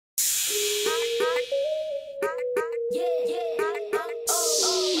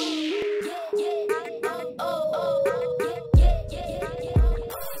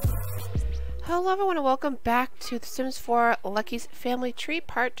Hello everyone and welcome back to The Sims 4 Lucky's Family Tree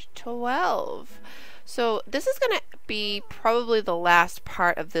Part 12. So this is going to be probably the last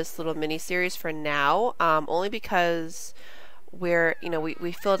part of this little mini-series for now, only because we're,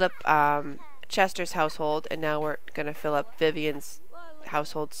 we filled up Chester's household and now we're going to fill up Vivian's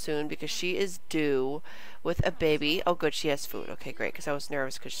household soon because she is due with a baby. Oh good, she has food. Okay, great, because I was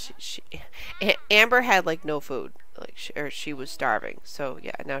nervous because Amber had like no food, like she was starving. So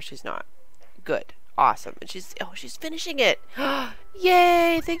yeah, now she's not. Good. Awesome. And she's finishing it.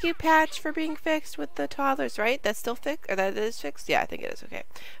 Yay! Thank you, Patch, for being fixed with the toddlers, right? That's still fixed? Or that is fixed? Yeah, I think it is. Okay.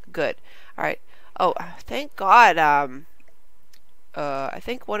 Good. Alright. Oh, thank God. I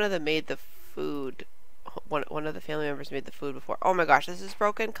think one of them made the food. One of the family members made the food before. Oh my gosh, this is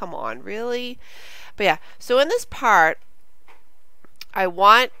broken? Come on, really? But yeah, so in this part, I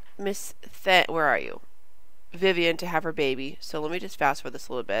want where are you? Vivian to have her baby. So let me just fast forward this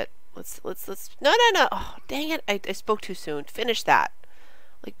a little bit. Let's no. Oh, dang it. I spoke too soon. Finish that.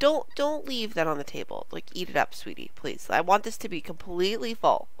 Like, don't leave that on the table. Like, eat it up, sweetie, please. I want this to be completely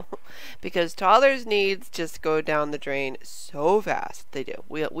full. Because toddlers' needs just go down the drain so fast. They do.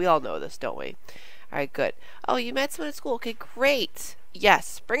 We all know this, don't we? Alright, good. Oh, you met someone at school. Okay, great.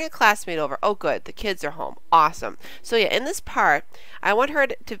 Yes, bring a classmate over. Oh, good. The kids are home. Awesome. So, yeah, in this part, I want her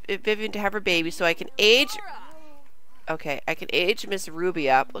Vivian to have her baby so I can age... Okay, I can age Miss Ruby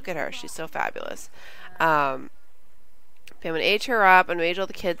up. Look at her. She's so fabulous. I'm going to age her up. I'm going to age all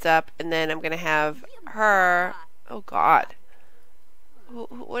the kids up. And then I'm going to have her... Oh, God.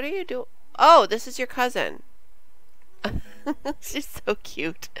 What are you doing? Oh, this is your cousin. She's so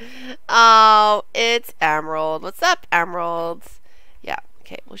cute. Oh, it's Emerald. What's up, Emerald? Yeah,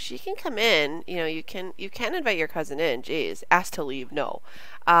 okay. Well, she can come in. You can invite your cousin in. Jeez. Ask to leave. No.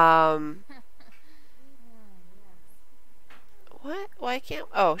 What? Why can't...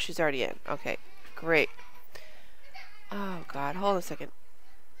 Oh, she's already in. Okay, great. Oh, God. Hold on a second.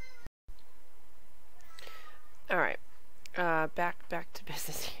 Alright. Back to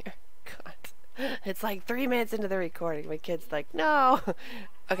business here. God. It's like 3 minutes into the recording. My kid's like, no.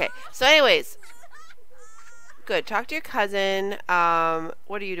 Okay, so anyways. Good. Talk to your cousin.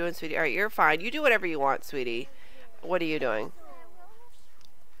 What are you doing, sweetie? Alright, you're fine. You do whatever you want, sweetie. What are you doing?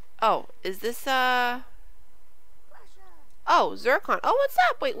 Oh, is this, Oh, Zircon. Oh, what's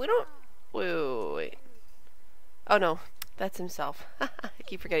up? Wait, we don't... Wait. Oh, no. That's himself. I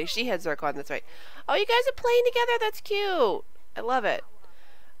keep forgetting. She had Zircon. That's right. Oh, you guys are playing together? That's cute. I love it.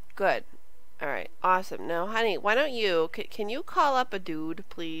 Good. Alright. Awesome. Now, honey, why don't you... Can you call up a dude,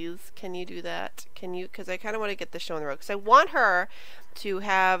 please? Can you do that? Can you... Because I kind of want to get this show on the road. Because I want her to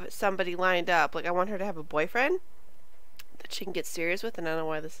have somebody lined up. Like, I want her to have a boyfriend that she can get serious with, and I don't know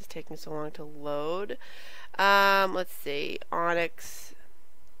why this is taking so long to load. Let's see. Onyx.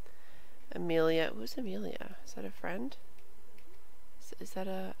 Amelia. Who's Amelia? Is that a friend? Is that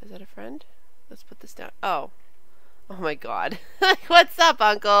a friend? Let's put this down. Oh. Oh my God. What's up,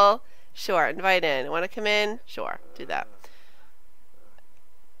 Uncle? Sure, invite in. Want to come in? Sure, do that.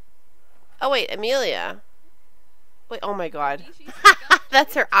 Oh wait, Amelia. Wait, oh my God.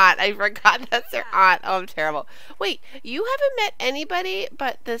 That's her aunt. I forgot that's her aunt. Oh, I'm terrible. Wait, you haven't met anybody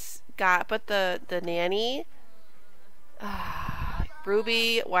but this guy, but the nanny?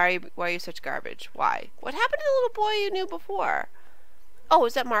 Ruby, why are you such garbage? Why? What happened to the little boy you knew before? Oh,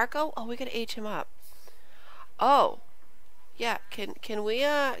 is that Marco? Oh, we gotta age him up. Oh. Yeah, can we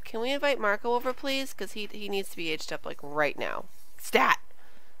invite Marco over, please? Because he needs to be aged up like right now. Stat.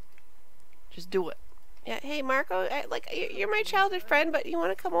 Just do it. Yeah, hey Marco, you're my childhood friend, but you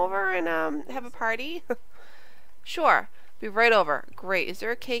want to come over and have a party? Sure, be right over. Great. Is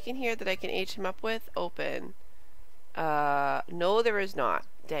there a cake in here that I can age him up with? Open. No, there is not.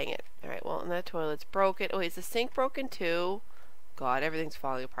 Dang it. All right. Well, and that toilet's broken. Oh, is the sink broken too? God, everything's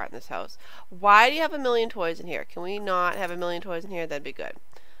falling apart in this house. Why do you have a million toys in here? Can we not have a million toys in here? That'd be good.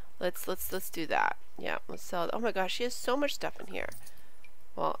 Let's do that. Yeah, let's sell it. Oh my gosh, she has so much stuff in here.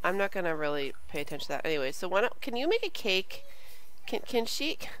 Well, I'm not gonna really pay attention to that anyway. So can you make a cake? Can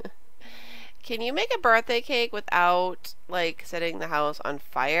she? Can you make a birthday cake without like setting the house on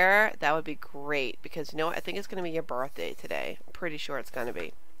fire? That would be great because I think it's gonna be your birthday today. I'm pretty sure it's gonna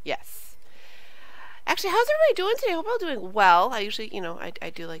be. Yes. Actually, how's everybody doing today? I hope you're all doing well. I usually, I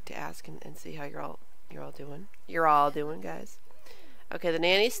do like to ask and see how you're all doing. You're all doing, guys. Okay, the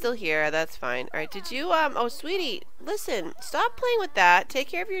nanny's still here. That's fine. All right, did you, oh, sweetie, listen, stop playing with that. Take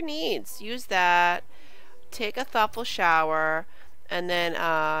care of your needs. Use that. Take a thoughtful shower. And then,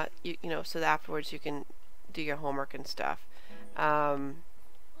 so that afterwards you can do your homework and stuff.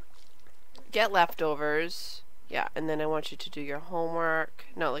 Get leftovers. Yeah, and then I want you to do your homework.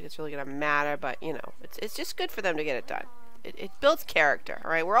 Not like it's really gonna matter, but you know, it's just good for them to get it done. It builds character, all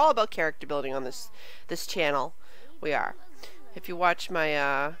right? We're all about character building on this channel. We are. If you watch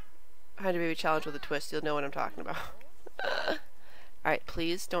my 100 Baby Challenge with a Twist, you'll know what I'm talking about. All right,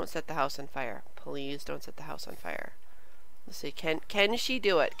 please don't set the house on fire. Please don't set the house on fire. Let's see. Can she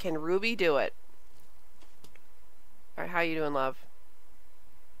do it? Can Ruby do it? All right, how you doing, love?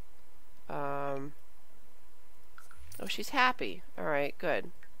 Oh, she's happy. All right,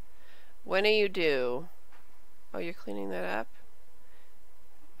 good. When are you due? Oh, you're cleaning that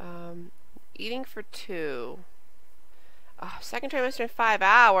up? Eating for 2. Oh, second trimester in 5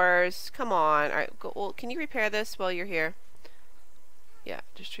 hours. Come on. All right, go, well, can you repair this while you're here? Yeah,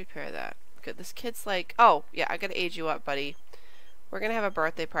 just repair that. Good. This kid's like, oh, yeah, I gotta age you up, buddy. We're gonna have a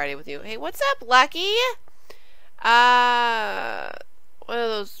birthday party with you. Hey, what's up, Lucky? One of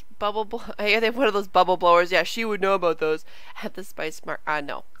those bubble they have one of those bubble blowers. Yeah, she would know about those. At the Spice Mart.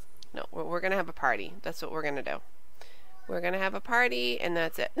 No. No, we're gonna have a party. That's what we're gonna do. We're gonna have a party, and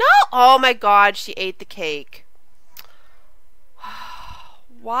that's it. No! Oh my god, she ate the cake.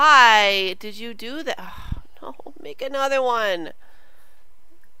 Why did you do that? Oh, no, make another one.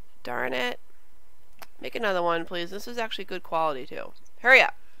 Darn it. Make another one, please. This is actually good quality, too. Hurry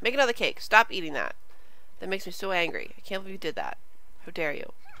up. Make another cake. Stop eating that. That makes me so angry. I can't believe you did that. How dare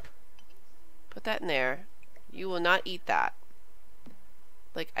you? Put that in there. You will not eat that.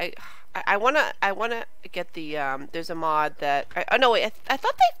 Like, I wanna get the, there's a mod that, oh no, wait, I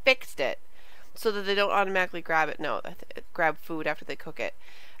thought they fixed it so that they don't automatically grab it. No, grab food after they cook it.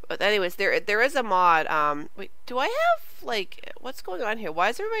 But anyways, there is a mod, wait, do I have, like, what's going on here? Why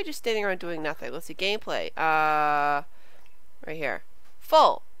is everybody just standing around doing nothing? Let's see, gameplay, right here.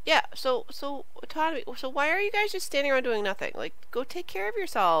 Full. Yeah, so autonomy, so why are you guys just standing around doing nothing? Like, go take care of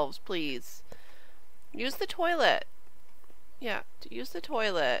yourselves, please. Use the toilet. Yeah, use the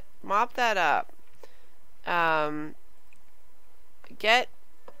toilet. Mop that up.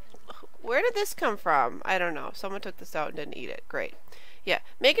 Where did this come from? I don't know. Someone took this out and didn't eat it. Great. Yeah,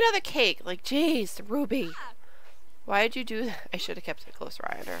 make another cake. Like, jeez, Ruby. Why did you do that? I should have kept a closer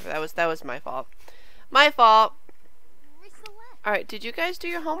eye on her. That was my fault. My fault. Alright, did you guys do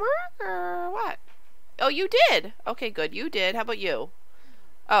your homework or what? Oh, you did. Okay, good. You did. How about you?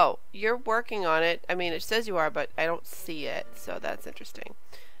 Oh, you're working on it. I mean, it says you are, but I don't see it, so that's interesting.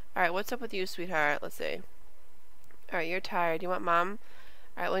 Alright, what's up with you, sweetheart? Let's see. Alright, you're tired. You want mom?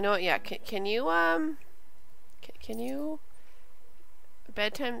 Alright, well, you know what? Yeah, can you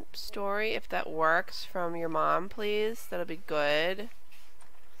bedtime story, if that works, from your mom, please? That'll be good.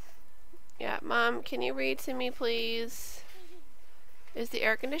 Yeah, mom, can you read to me, please? Is the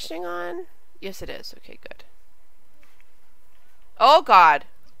air conditioning on? Yes, it is. Okay, good. Oh, God.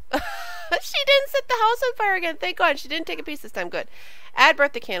 She didn't set the house on fire again. Thank God. She didn't take a piece this time. Good. Add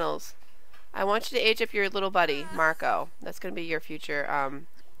birthday candles. I want you to age up your little buddy, Marco. That's going to be your future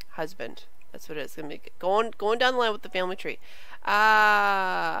husband. That's what it is. Going to be going down the line with the family tree.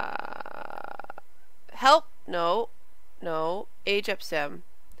 Help. No. No. Age up Sim.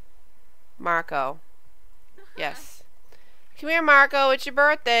 Marco. Yes. Come here, Marco. It's your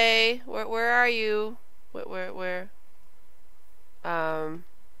birthday. Where are you? Where?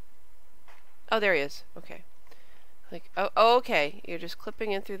 Oh, there he is. Okay. Like, oh, okay. You're just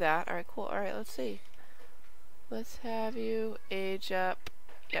clipping in through that. All right, cool. All right, let's see. Let's have you age up.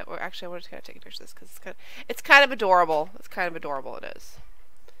 Yeah, we're actually, we're just gonna take a picture of this because it's kind of adorable. It's kind of adorable. It is.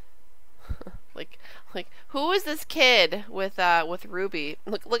 like, who is this kid with Ruby?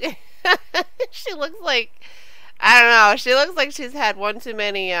 Look at. She looks like, I don't know. She looks like she's had one too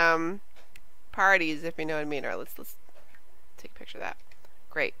many parties, if you know what I mean. All right, let's take a picture of that.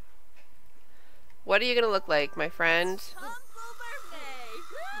 Great. What are you gonna look like, my friend?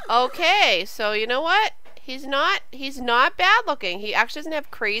 Okay, so you know what? He's not bad looking. He actually doesn't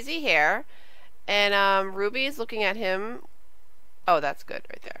have crazy hair. And Ruby is looking at him. Oh, that's good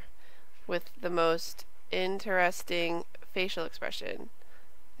right there. With the most interesting facial expression.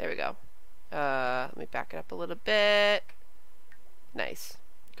 There we go. Let me back it up a little bit. Nice.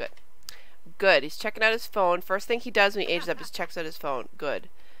 Good. Good. He's checking out his phone. First thing he does when he ages up is checks out his phone. Good.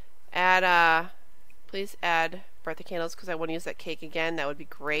 Add, please add birthday candles because I want to use that cake again. That would be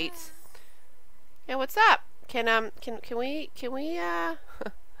great. Yeah, what's up? Can we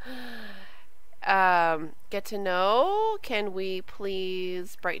get to know? Can we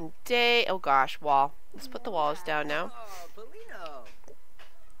please brighten day? Oh gosh, wall. Let's put the walls down now.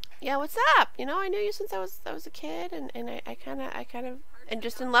 Yeah, what's up? You know, I knew you since I was a kid, and I kind of am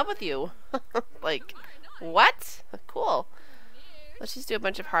just in love with you. Like, What? Cool. Let's just do a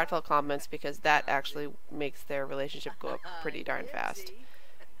bunch of heartfelt comments because that actually makes their relationship go up pretty darn fast.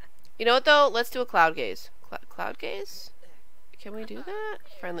 You know what though? Let's do a cloud gaze. Cloud gaze? Can we do that?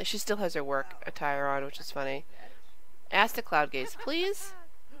 Friendly. She still has her work attire on, which is funny. Ask the cloud gaze, please.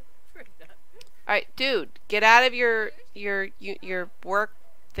 Alright, dude, get out of your work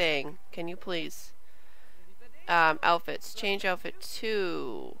thing. Can you please? Outfits. Change outfit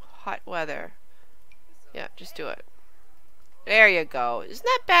to hot weather. Yeah, just do it. There you go. Isn't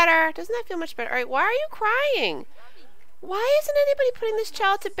that better? Doesn't that feel much better? Alright, why are you crying? Why isn't anybody putting this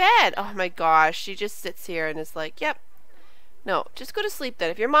child to bed? Oh my gosh, she just sits here and is like, yep. No, just go to sleep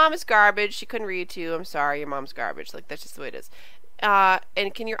then. If your mom is garbage, she couldn't read to you. I'm sorry, your mom's garbage. Like, that's just the way it is.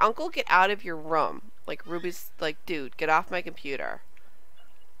 And can your uncle get out of your room? Like, Ruby's like, dude, get off my computer.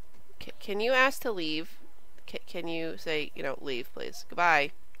 Can you ask to leave? Can you say, you know, leave, please?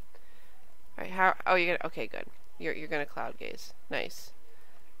 Goodbye. Alright, how? Oh, you're gonna. Okay, good. You're gonna cloud gaze. Nice.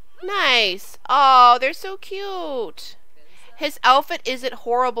 Nice. Oh, they're so cute. His outfit isn't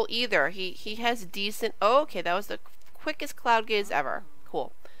horrible either. He has decent. Oh, okay, that was the quickest cloud gaze ever.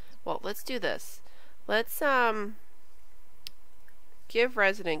 Cool. Well, let's do this. Let's give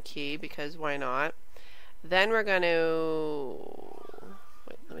resident key because why not? Then we're gonna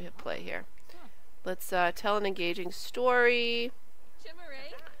wait. Let me hit play here. Let's tell an engaging story.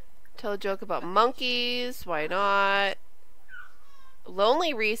 Tell a joke about monkeys. Why not?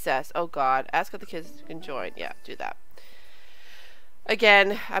 Lonely recess. Oh God. Ask if the kids can join. Yeah, do that.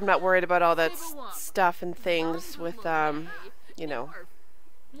 Again, I'm not worried about all that stuff and things with you know,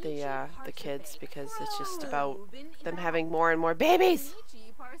 the kids because it's just about them having more and more babies.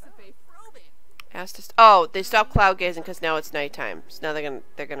 Oh, they stopped cloud gazing because now it's nighttime. So now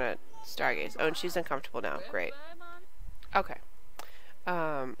they're gonna stargaze. Oh, and she's uncomfortable now. Great. Okay.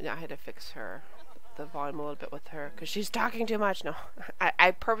 Yeah, I had to fix the volume a little bit with her because she's talking too much. No,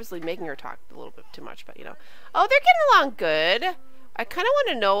 I purposely making her talk a little bit too much, but you know. Oh, they're getting along good. I kind of want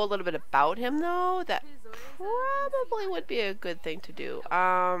to know a little bit about him though. That probably would be a good thing to do.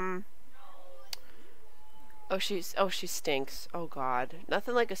 Oh, she stinks. Oh God,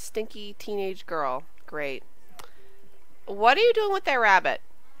 nothing like a stinky teenage girl. Great. What are you doing with that rabbit?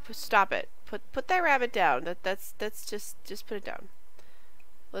 Stop it. Put that rabbit down. That's just put it down.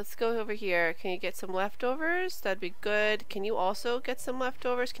 Let's go over here. Can you get some leftovers? That'd be good. Can you also get some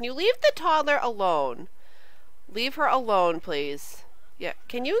leftovers? Can you leave the toddler alone? Leave her alone, please. Yeah.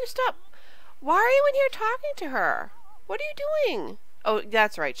 Can you stop? Why are you in here talking to her? What are you doing? Oh,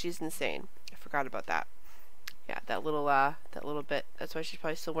 that's right. She's insane. I forgot about that. Yeah, that little bit. That's why she's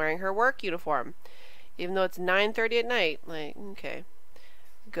probably still wearing her work uniform. Even though it's 9:30 at night. Like, okay.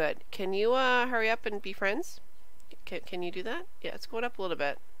 Good. Can you hurry up and be friends? Can you do that? Yeah, it's going up a little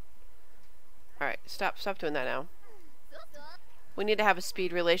bit. Alright, stop doing that now. We need to have a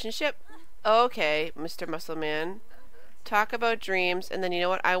speed relationship. Okay, Mr. Muscle Man. Talk about dreams, and then you know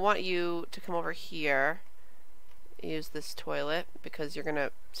what? I want you to come over here. Use this toilet, because you're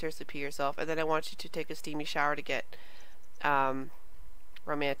gonna seriously pee yourself. And then I want you to take a steamy shower to get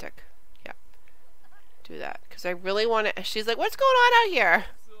romantic. Yeah. Do that. Because I really want to... She's like, what's going on out here?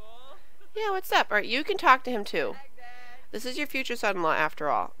 Yeah, what's up? Alright, you can talk to him too. This is your future son-in-law after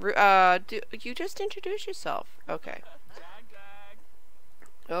all. Do you just introduce yourself? Okay.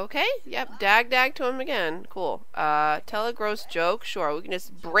 Okay, yep, dag to him again. Cool. Tell a gross joke. Sure, we can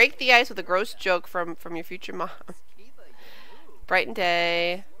just break the ice with a gross joke from your future mom. Brighten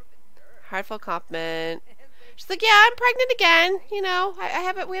day. Heartfelt compliment. She's like, yeah, I'm pregnant again. You know,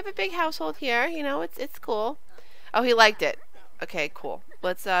 we have a big household here. You know, it's cool. Oh, he liked it. Okay, cool.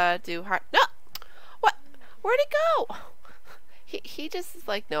 Let's do heart. No, what? Where'd he go? He just is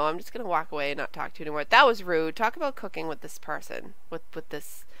like, no, I'm just gonna walk away and not talk to you anymore. That was rude. Talk about cooking with this person, with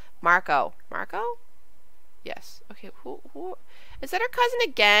this Marco. Marco? Yes. Okay. Who? Is that her cousin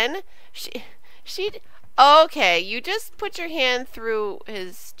again? She. Okay, you just put your hand through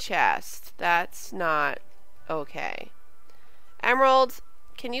his chest. That's not okay. Emerald,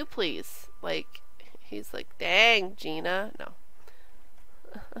 can you please? Like, he's like, dang, Gina. No.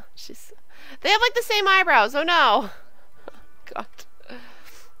 They have like the same eyebrows. Oh no. God.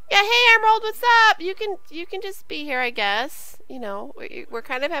 Yeah, hey Emerald, what's up? You can just be here, I guess. You know, we're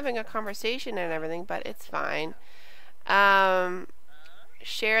kind of having a conversation and everything, but it's fine.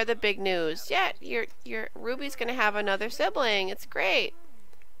 Share the big news. Yeah, your Ruby's gonna have another sibling. It's great.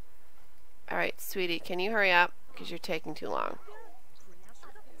 All right, sweetie, can you hurry up? Because you're taking too long.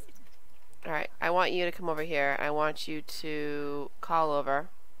 All right, I want you to come over here. I want you to call over.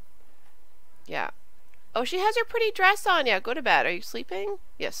 Yeah. Oh, she has her pretty dress on. Yeah, go to bed. Are you sleeping?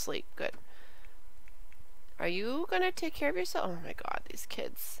 Yes, sleep. Good. Are you gonna take care of yourself? Oh my god, these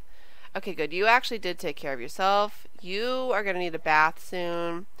kids. Okay, good. You actually did take care of yourself. You are gonna need a bath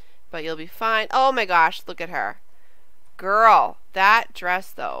soon, but you'll be fine. Oh my gosh, look at her. Girl, that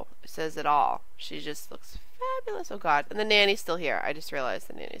dress though says it all. She just looks fabulous. Oh god. And the nanny's still here. I just realized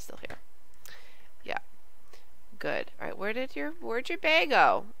the nanny's still here. Yeah. Good. Alright, where'd your bag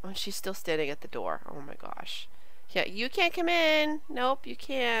go? Oh, she's still standing at the door. Oh my gosh. Yeah, you can't come in. Nope, you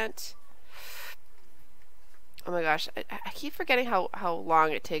can't. Oh my gosh, I keep forgetting how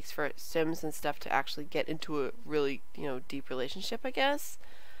long it takes for Sims and stuff to actually get into a really, deep relationship, I guess.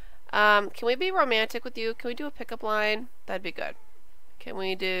 Can we be romantic with you? Can we do a pickup line? That'd be good. Can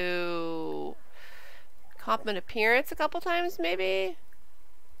we do compliment appearance a couple times, maybe?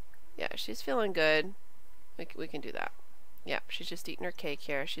 Yeah, she's feeling good. We can do that. Yep, she's just eating her cake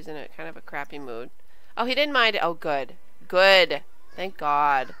here. She's in a kind of a crappy mood. Oh, he didn't mind it. Oh, good. Good. Thank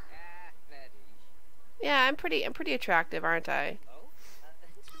God. Yeah, I'm pretty attractive, aren't I?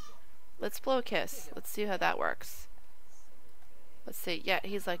 Let's blow a kiss. Let's see how that works. Let's see. Yeah,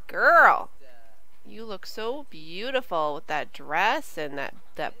 he's like, girl, you look so beautiful with that dress and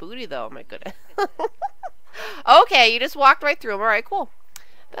that booty, though. Oh my goodness. Okay, you just walked right through him. All right, cool.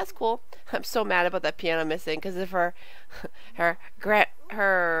 That's cool. I'm so mad about that piano missing because of her great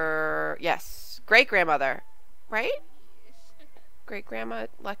grandmother, right? Great grandma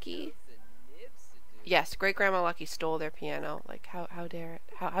Lucky. Yes, great grandma Lucky stole their piano. Like how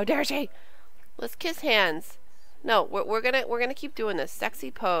dare she? Let's kiss hands. No, we're gonna keep doing this sexy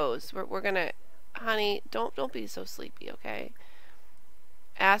pose. We're gonna, honey, don't be so sleepy, okay?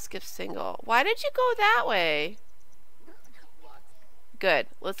 Ask if single. Why did you go that way? Good.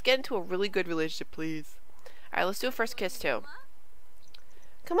 Let's get into a really good relationship, please. All right, let's do a first kiss too.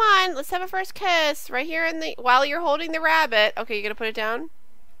 Come on, let's have a first kiss right here while you're holding the rabbit. Okay, you're gonna put it down.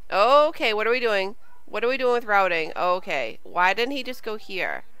 Okay, what are we doing? What are we doing with routing? Okay, why didn't he just go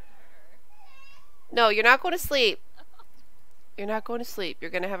here? No, you're not going to sleep. You're not going to sleep.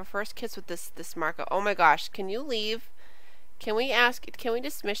 You're going to have a first kiss with this Marco. Oh my gosh, can you leave? Can we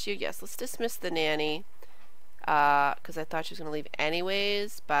dismiss you? Yes, let's dismiss the nanny. Because I thought she was going to leave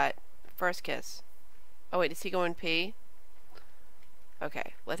anyways, but first kiss. Oh wait, is he going pee?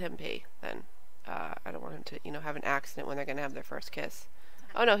 Okay, let him pee then. I don't want him to, have an accident when they're going to have their first kiss.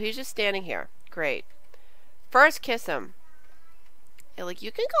 Oh no, he's just standing here. Great. First kiss him. Yeah, like,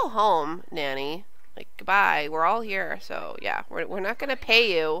 you can go home, nanny. Like, goodbye. We're all here, so yeah, we're not gonna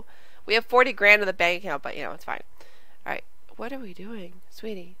pay you. We have 40 grand in the bank account, but it's fine. All right, what are we doing,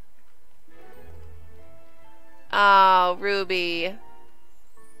 sweetie? Oh, Ruby.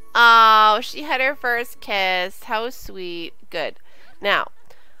 Oh, she had her first kiss. How sweet. Good. Now,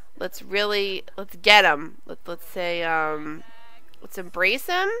 let's get him. Let's say let's embrace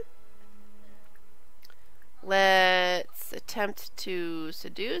him. Let's attempt to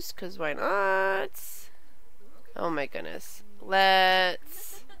seduce, because why not? Oh my goodness.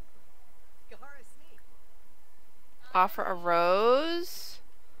 Let's offer a rose.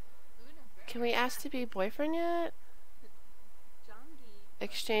 Can we ask to be boyfriend yet?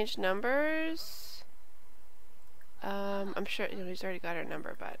 Exchange numbers. I'm sure he's already got her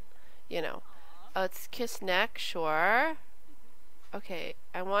number, but let's kiss neck, sure. Okay,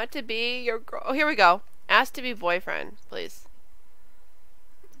 I want to be your girl. Oh, here we go. Ask to be boyfriend, please.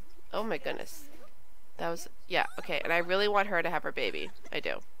 Oh my goodness. That was, yeah, okay. And I really want her to have her baby. I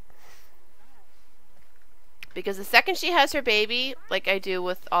do. Because the second she has her baby, like I do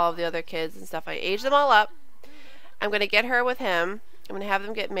with all of the other kids and stuff, I age them all up. I'm going to get her with him. I'm going to have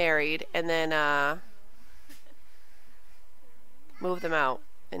them get married. And then move them out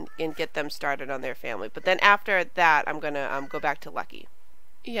and get them started on their family. But then after that, I'm going to go back to Lucky.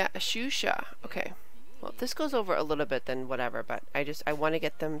 Yeah, Ashusha. Okay. Well, if this goes over a little bit, then whatever, but I want to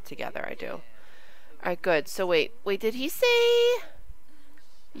get them together, I do. Alright, good. So wait, did he say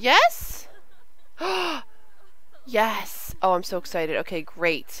yes? Yes! Oh, I'm so excited. Okay,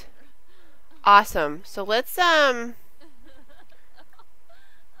 great. Awesome. So let's,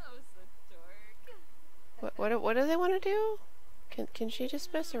 what do they want to do? Can she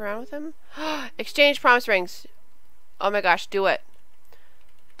just mess around with him? Exchange promise rings. Oh my gosh, do it.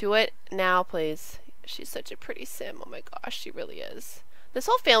 Do it now, please. She's such a pretty sim. Oh my gosh, she really is. This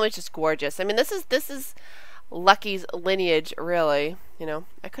whole family's just gorgeous. I mean, this is Lucky's lineage, really.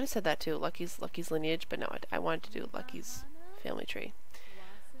 I could have said that too, Lucky's lineage, but no, I wanted to do Lucky's family tree.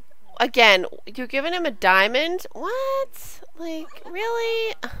 Again, you're giving him a diamond? What? Like,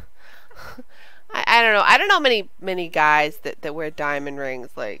 really? I don't know. I don't know many guys that wear diamond rings.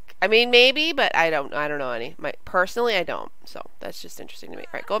 Like, I mean, maybe, but I don't know any. Personally, I don't. So that's just interesting to me.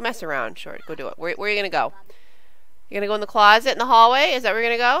 All right, go mess around, short. Go do it. Where are you gonna go? You gonna go in the closet in the hallway? Is that where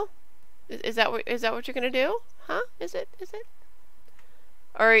you're gonna go? Is that what you're gonna do? Huh? Is it?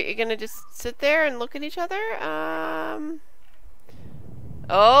 Or are you gonna just sit there and look at each other?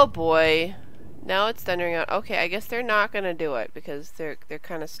 Oh boy. Now it's thundering out. Okay, I guess they're not gonna do it because they're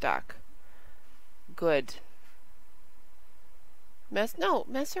kind of stuck. Good. Mess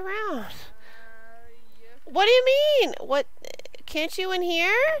around. What do you mean? What? Can't you in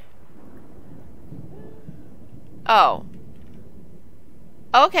here? Oh.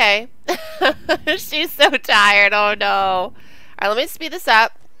 Okay. She's so tired. Oh no. All right, let me speed this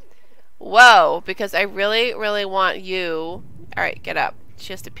up. Whoa, because I really want you. All right, get up.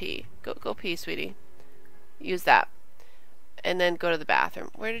 She has to pee. Go pee, sweetie. Use that. And then go to the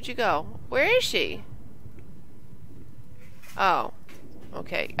bathroom. Where did you go? Where is she? Oh.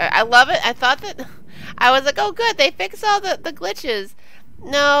 Okay. I love it. I thought that I was like, oh good, they fixed all the glitches.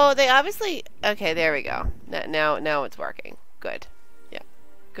 No, they obviously okay, there we go. Now it's working. Good. Yeah.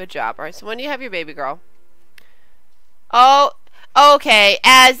 Good job. Alright, so when do you have your baby girl? Oh, okay,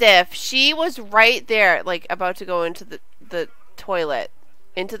 as if she was right there, like about to go into the toilet.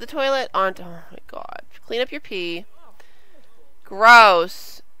 Into the toilet, onto oh my god. Clean up your pee.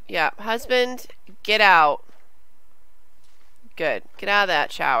 Gross. Yeah, husband, get out. Good. Get out of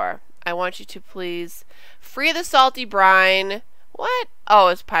that shower. I want you to please free the salty brine. What? Oh,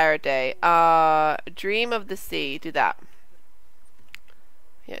 it's Pirate Day. Dream of the sea. Do that.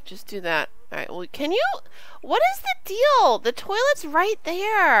 Yeah, just do that. Alright, well, can you... What is the deal? The toilet's right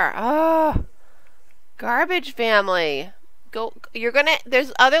there. Oh. Garbage family. Go... You're gonna...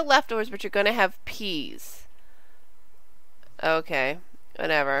 There's other leftovers, but you're gonna have peas. Okay.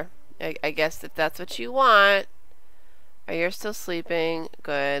 Whatever. I guess if that's what you want. Oh, you're still sleeping.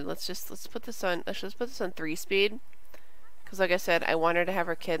 Good. Let's put this on... Let's put this on 3-speed. Because like I said, I want her to have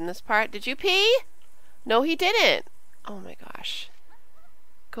her kid in this part. Did you pee? No, he didn't. Oh my gosh.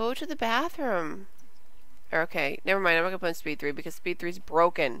 Go to the bathroom. Okay, never mind. I'm not going to put on speed 3 because speed 3 is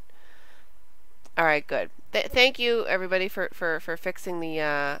broken. Alright, good. Thank you, everybody, for fixing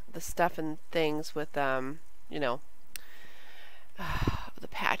the stuff and things with, you know, the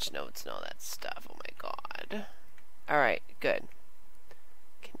patch notes and all that stuff. Oh my god. Alright, good.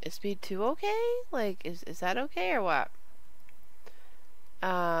 Is speed 2 okay? Like, is that okay or what?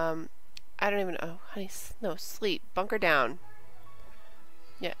 I don't even know. Oh, honey, no, sleep. Bunker down.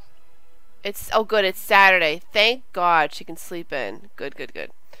 Yeah. It's, oh good, it's Saturday. Thank God she can sleep in. Good.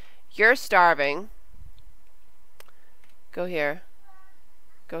 You're starving. Go here.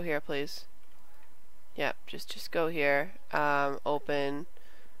 Go here, please. Yep, just go here. Open.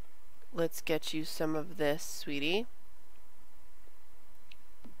 Let's get you some of this, sweetie.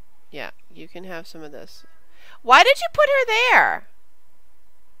 Yeah, you can have some of this. Why did you put her there?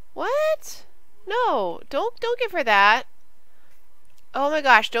 What? No, don't give her that. Oh my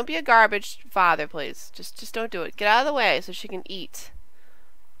gosh, don't be a garbage father, please. Just don't do it. Get out of the way so she can eat.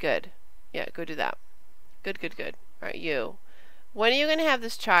 Good. Yeah, go do that. Good. Alright, you. When are you going to have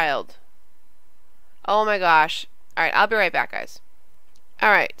this child? Oh my gosh. Alright, I'll be right back, guys.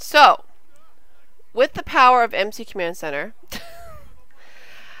 Alright, so, with the power of MC Command Center,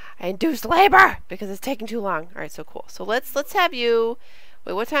 I induced labor because it's taking too long. Alright, so cool. So let's have you...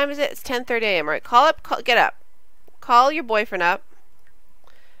 Wait, what time is it? It's 10:30 a.m. Right? Get up. Call your boyfriend up.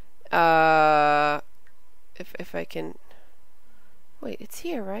 If I can... Wait, it's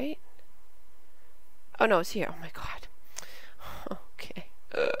here, right? Oh, no, it's here. Oh, my God. Okay.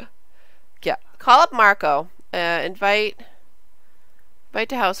 Yeah. Call up Marco. Invite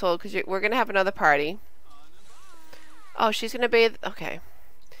to household because we're going to have another party. Oh, she's going to bathe... Okay.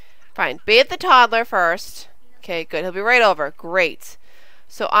 Fine. Bathe the toddler first. Okay, good. He'll be right over. Great.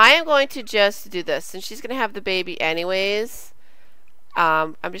 So I am going to just do this. Since she's going to have the baby anyways,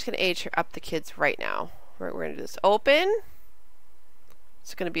 I'm just going to age her up the kids right now. We're going to do this. Open.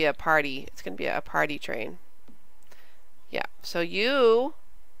 It's going to be a party. It's going to be a party train. Yeah. So you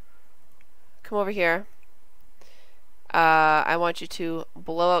come over here. I want you to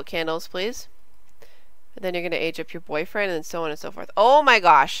blow out candles, please. And then you're going to age up your boyfriend and so on and so forth. Oh my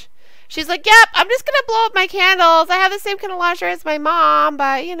gosh. She's like, yep, I'm just going to blow up my candles. I have the same kind of lingerie as my mom,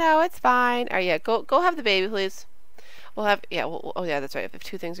 but, you know, it's fine. All right, yeah, go have the baby, please. We'll have, yeah, oh, yeah, that's right. If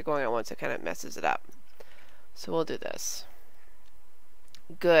two things are going on at once, it kind of messes it up. So we'll do this.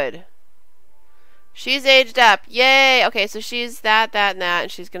 Good. She's aged up. Yay. Okay, so she's that,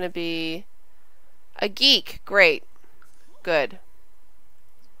 and she's going to be a geek. Great. Good.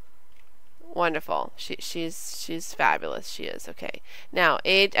 Wonderful. She's fabulous. She is. Okay. Now,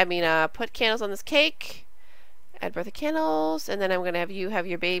 put candles on this cake. Add birthday candles, and then I'm gonna have you have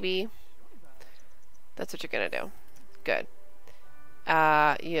your baby. That's what you're gonna do. Good.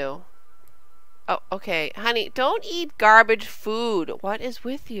 You. Oh, okay, honey. Don't eat garbage food. What is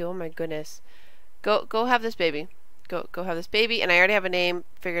with you? Oh my goodness. Go have this baby. Go have this baby. And I already have a name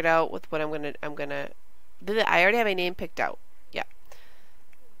figured out with what I already have a name picked out. Yeah.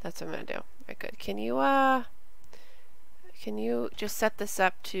 That's what I'm gonna do. Alright, good. Can you just set this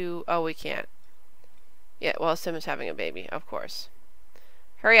up to, oh, we can't. Yeah, well, Sim is having a baby, of course.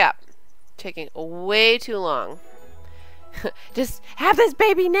 Hurry up. Taking way too long. Just have this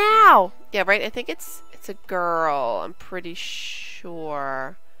baby now! Yeah, right? I think it's a girl. I'm pretty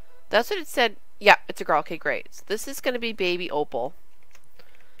sure. That's what it said. Yeah, it's a girl. Okay, great. So this is going to be baby Opal.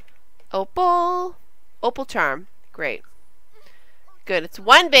 Opal Charm. Great. Good. It's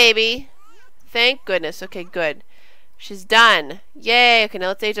one baby. Thank goodness. Okay, good. She's done. Yay. Okay, now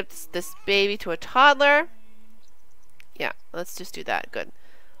let's age up this baby to a toddler. Yeah, let's just do that. Good.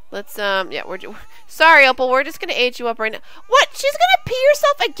 Let's, yeah, sorry, Opal, we're just gonna age you up right now. What? She's gonna pee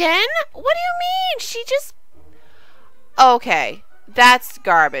herself again? What do you mean? She just... Okay. That's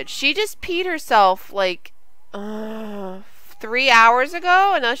garbage. She just peed herself, like, 3 hours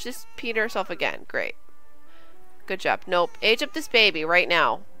ago, and now she just peed herself again. Great. Good job. Nope. Age up this baby right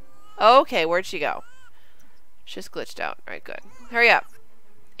now. Okay, where'd she go? She's glitched out. Alright, good. Hurry up.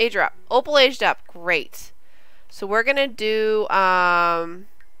 Age her up. Opal aged up. Great. So we're gonna do,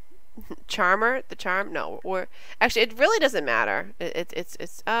 Charmer, the charm. No, or actually, it really doesn't matter. Yeah,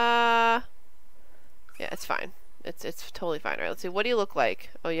 it's fine. It's totally fine. All right, let's see. What do you look like?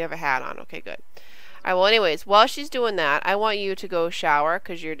 Oh, you have a hat on. Okay, good. All right. Well, anyways, while she's doing that, I want you to go shower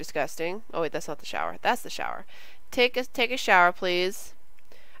because you're disgusting. Oh wait, that's not the shower. That's the shower. Take a shower, please.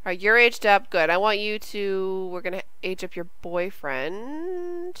 All right, you're aged up. Good. I want you to. We're gonna age up your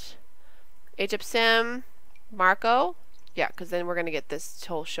boyfriend. Age up Sim, Marco. Yeah, because then we're going to get this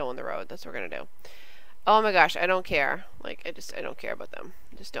whole show on the road. That's what we're going to do. Oh my gosh, I don't care. Like, I don't care about them.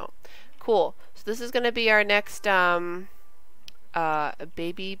 I just don't. Cool. So this is going to be our next baby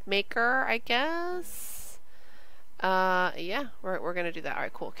maker, I guess. Yeah, we're going to do that. All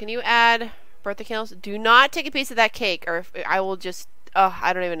right, cool. Can you add birthday candles? Do not take a piece of that cake, or if I will just... Oh,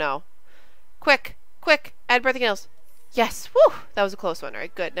 I don't even know. Quick, add birthday candles. Yes, woo! That was a close one. All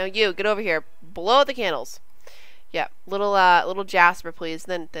right, good. Now you, get over here. Blow out the candles. Yeah, little Jasper, please.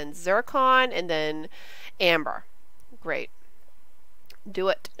 Then Zircon, and then Amber. Great. Do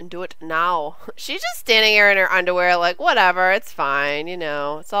it, and do it now. She's just standing here in her underwear, like, whatever, it's fine, you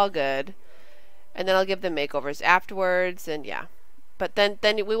know, it's all good. And then I'll give them makeovers afterwards, and yeah. But then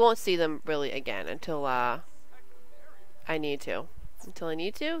we won't see them really again until I need to. Until I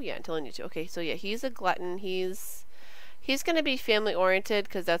need to? Yeah, until I need to. Okay, so yeah, he's a glutton. He's going to be family-oriented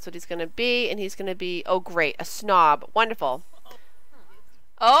because that's what he's going to be. And he's going to be, oh, great, a snob. Wonderful.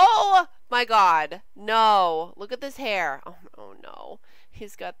 Oh, my God. No. Look at this hair. Oh no.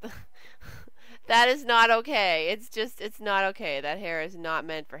 He's got the... That is not okay. It's not okay. That hair is not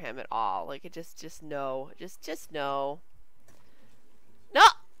meant for him at all. Like, it just no. Just no. No!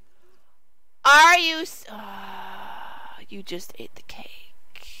 Are you... you just ate the cake.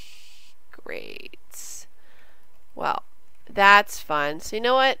 Great. Well... That's fun. So you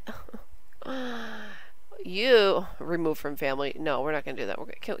know what? You remove from family. No, we're not gonna do that.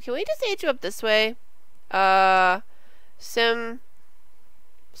 Can we just age you up this way? Sim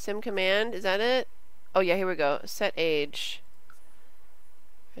command. Is that it? Oh yeah, here we go. Set age.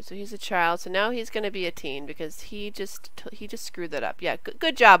 Okay, so he's a child. So now he's gonna be a teen because he just screwed that up. Yeah,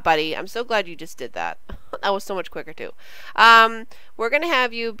 good job, buddy. I'm so glad you just did that. That was so much quicker too. We're gonna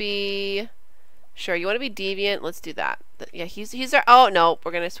have you be. Sure, you want to be deviant? Let's do that. Yeah, he's our... Oh, no,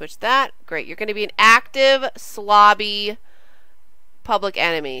 we're going to switch that. Great. You're going to be an active, slobby, public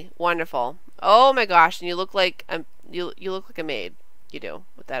enemy. Wonderful. Oh, my gosh. And you look like... you look like a maid. You do,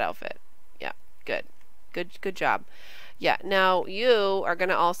 with that outfit. Yeah, good. Good job. Yeah, now you are going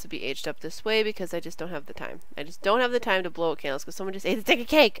to also be aged up this way because I just don't have the time. I just don't have the time to blow out candles because someone just ate a stick of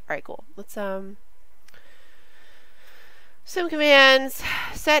cake. All right, cool. Let's, Sim commands.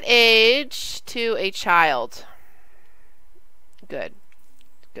 Set age to a child. Good.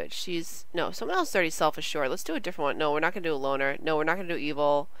 She's... No, someone else is already self-assured. Let's do a different one. No, we're not going to do a loner. No, we're not going to do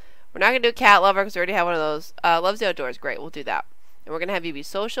evil. We're not going to do a cat lover because we already have one of those. Loves the outdoors. Great, we'll do that. And we're going to have you be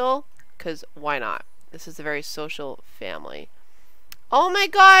social because why not? This is a very social family. Oh my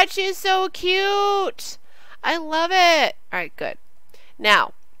god, she's so cute! I love it! Alright, good.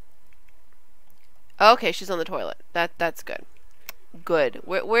 Now... Okay, she's on the toilet. That's good. Good.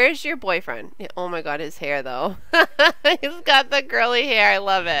 Where's your boyfriend? Oh my god, his hair though. He's got the curly hair. I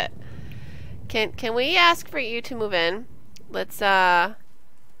love it. Can we ask for you to move in? Let's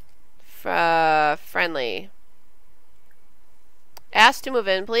friendly. Ask to move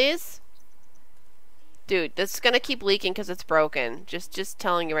in, please. Dude, this is gonna keep leaking because it's broken. Just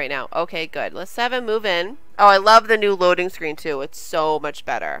telling you right now. Okay, good. Let's have him move in. Oh, I love the new loading screen too. It's so much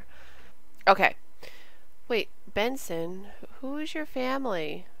better. Okay. Wait, Benson, who is your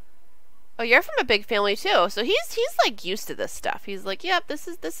family? Oh, you're from a big family too. So he's like used to this stuff. He's like, yep, this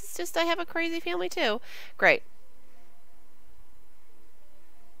is just I have a crazy family too. Great.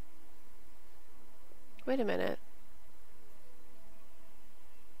 Wait a minute.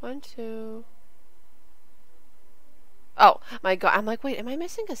 1, 2. Oh my god, I'm like, wait, am I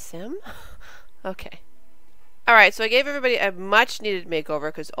missing a sim? Okay. Alright, so I gave everybody a much needed makeover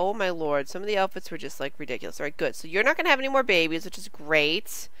because, oh my lord, some of the outfits were just like ridiculous. Alright, good. So you're not going to have any more babies, which is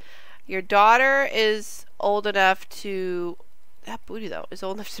great. Your daughter is old enough to... That booty, though, is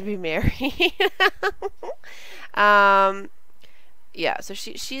old enough to be married. Yeah, so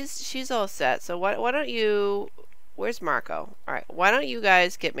she's all set. So why don't you... Where's Marco? Alright, why don't you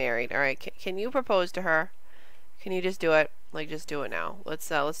guys get married? Alright, can you propose to her? Can you just do it? Like, just do it now. Let's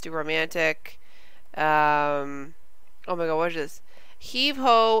do romantic. Oh my god, what is this? Heave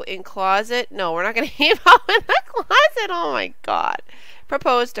ho in closet? No, we're not gonna heave ho in the closet. Oh my god.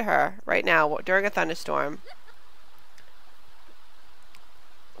 Propose to her right now during a thunderstorm.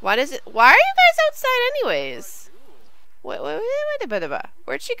 Why are you guys outside anyways?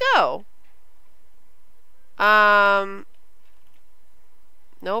 Where'd she go?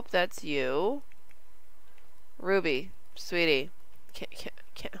 Nope, that's you. Ruby, sweetie,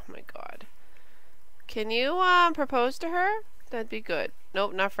 can't, oh my god. Can you, propose to her? That'd be good.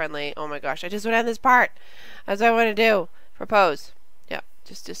 Nope, not friendly. Oh my gosh, I just went on this part. That's what I want to do. Propose. Yeah,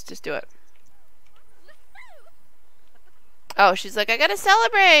 just do it. Oh, she's like, I gotta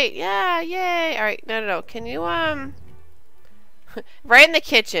celebrate. Yeah, yay. Alright, no. Can you, right in the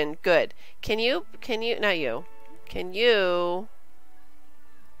kitchen. Good. Not you. Can you...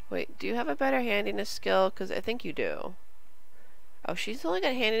 Wait, do you have a better handiness skill? Because I think you do. Oh, she's only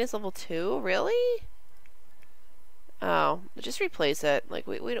got handiness level 2? Really? Oh, just replace it. Like,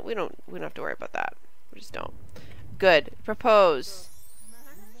 we don't have to worry about that. We just don't. Good. Propose.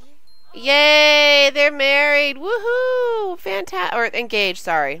 Yay! They're married! Woohoo! Fantastic. Or engaged,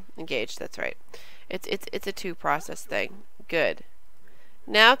 sorry. Engaged, that's right. It's a 2 process thing. Good.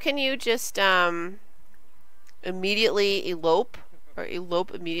 Now can you just immediately elope? Or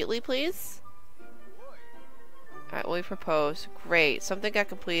elope immediately, please? Alright, we propose. Great. Something got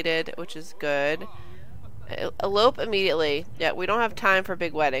completed, which is good. Elope immediately. Yeah, we don't have time for a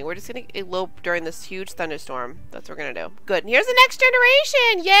big wedding. We're just going to elope during this huge thunderstorm. That's what we're going to do. Good. And here's the next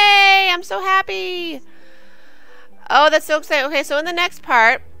generation! Yay! I'm so happy! Oh, that's so exciting. Okay, so in the next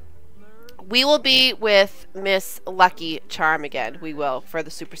part, we will be with Miss Lucky Charm again. We will, for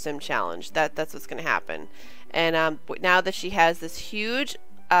the Super Sim Challenge. That's what's going to happen. And now that she has this huge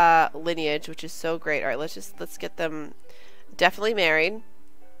lineage, which is so great. All right, let's get them definitely married.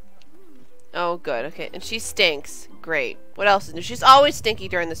 Oh, good. Okay, and she stinks. Great. What else is new? She's always stinky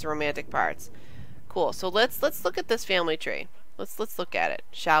during this romantic parts. Cool. So let's look at this family tree. Let's look at it,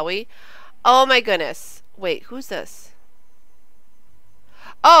 shall we? Oh my goodness. Wait, who's this?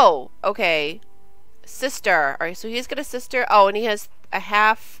 Oh, okay. Sister. All right, so he's got a sister. Oh, and he has a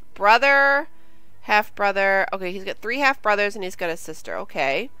half brother. Okay, he's got 3 half brothers and he's got a sister.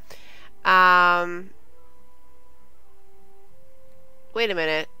 Okay. Wait a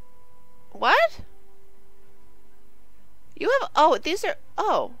minute. What? You have, oh, these are,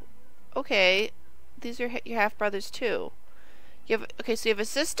 oh, okay. These are your half brothers too. You have, okay, so you have a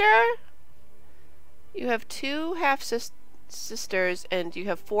sister. You have 2 half sisters and you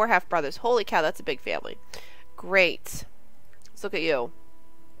have 4 half brothers. Holy cow, that's a big family. Great. Let's look at you.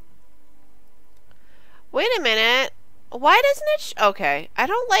 Wait a minute. Why doesn't it... okay. I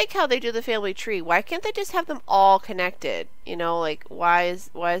don't like how they do the family tree. Why can't they just have them all connected? You know, like, why is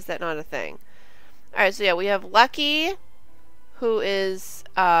that not a thing? Alright, so yeah, we have Lucky, who is,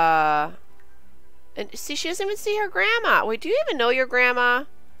 and see, she doesn't even see her grandma. Wait, do you even know your grandma?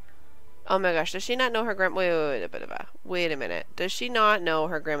 Oh my gosh, does she not know her grandma? Wait a minute. Does she not know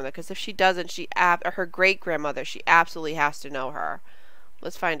her grandmother? Because if she doesn't, or her great-grandmother, she absolutely has to know her.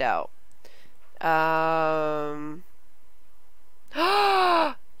 Let's find out.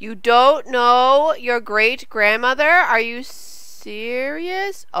 You don't know your great-grandmother? Are you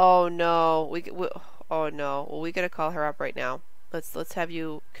serious? Oh no. Oh no. Well, we gotta call her up right now. Let's have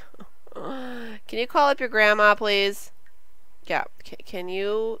you... Can you call up your grandma, please? Yeah, can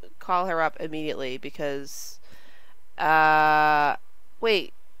you call her up immediately? Because,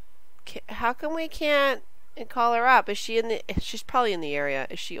 wait, how come we can't call her up? Is she in the, she's probably in the area.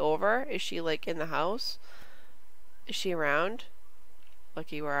 Is she over? Is she, like, in the house? Is she around?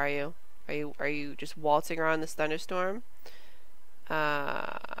 Lucky, where are you? Are you just waltzing around this thunderstorm?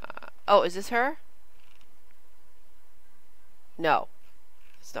 Oh, is this her? No,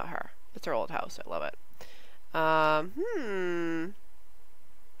 it's not her. It's her old house. I love it. I'm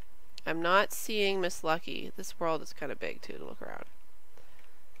not seeing Miss Lucky. This world is kind of big, too, to look around.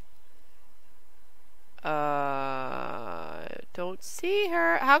 Don't see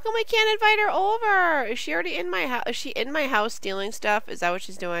her. How come we can't invite her over? Is she already in my house? Is she in my house stealing stuff? Is that what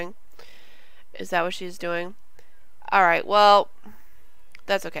she's doing? Is that what she's doing? Alright, well,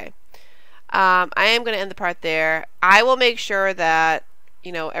 that's okay. I am going to end the part there. I will make sure that,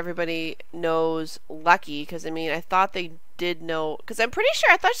 you know, everybody knows Lucky, because, I mean, I thought they did know, because I'm pretty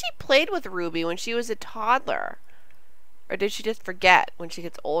sure, I thought she played with Ruby when she was a toddler. Or did she just forget when she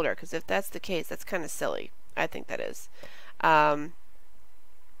gets older? Because if that's the case, that's kind of silly. I think that is. But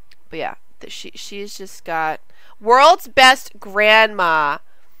yeah, she's just got world's best grandma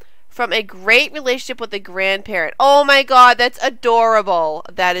from a great relationship with a grandparent. Oh my god, that's adorable.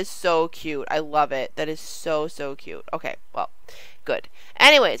 That is so cute. I love it. That is so, so cute. Okay, well, good.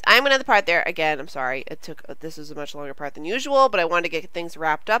 Anyways, I'm gonna end the part there. Again, I'm sorry. This was a much longer part than usual, but I wanted to get things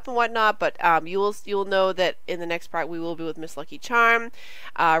wrapped up and whatnot. But you'll know that in the next part we will be with Miss Lucky Charm.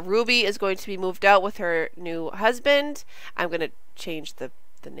 Ruby is going to be moved out with her new husband. I'm gonna change the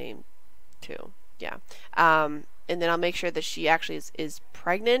name too. Yeah. And then I'll make sure that she actually is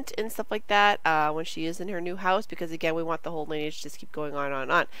pregnant and stuff like that when she is in her new house, because again, we want the whole lineage to just keep going on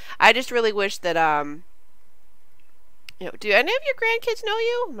and on. I just really wish that you know, do any of your grandkids know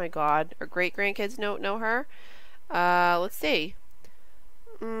you? Oh my god. Or great grandkids know her? Let's see.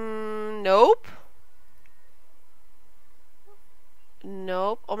 Nope.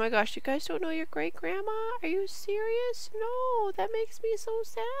 Nope. Oh my gosh, you guys don't know your great grandma? Are you serious? No, that makes me so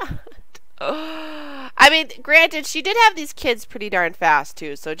sad. I mean, granted, she did have these kids pretty darn fast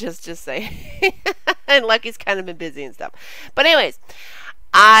too, so just say. And Lucky's kind of been busy and stuff. But anyways,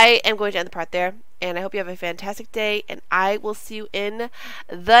 I am going to end the part there, and I hope you have a fantastic day, and I will see you in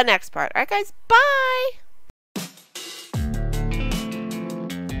the next part. Alright guys, bye!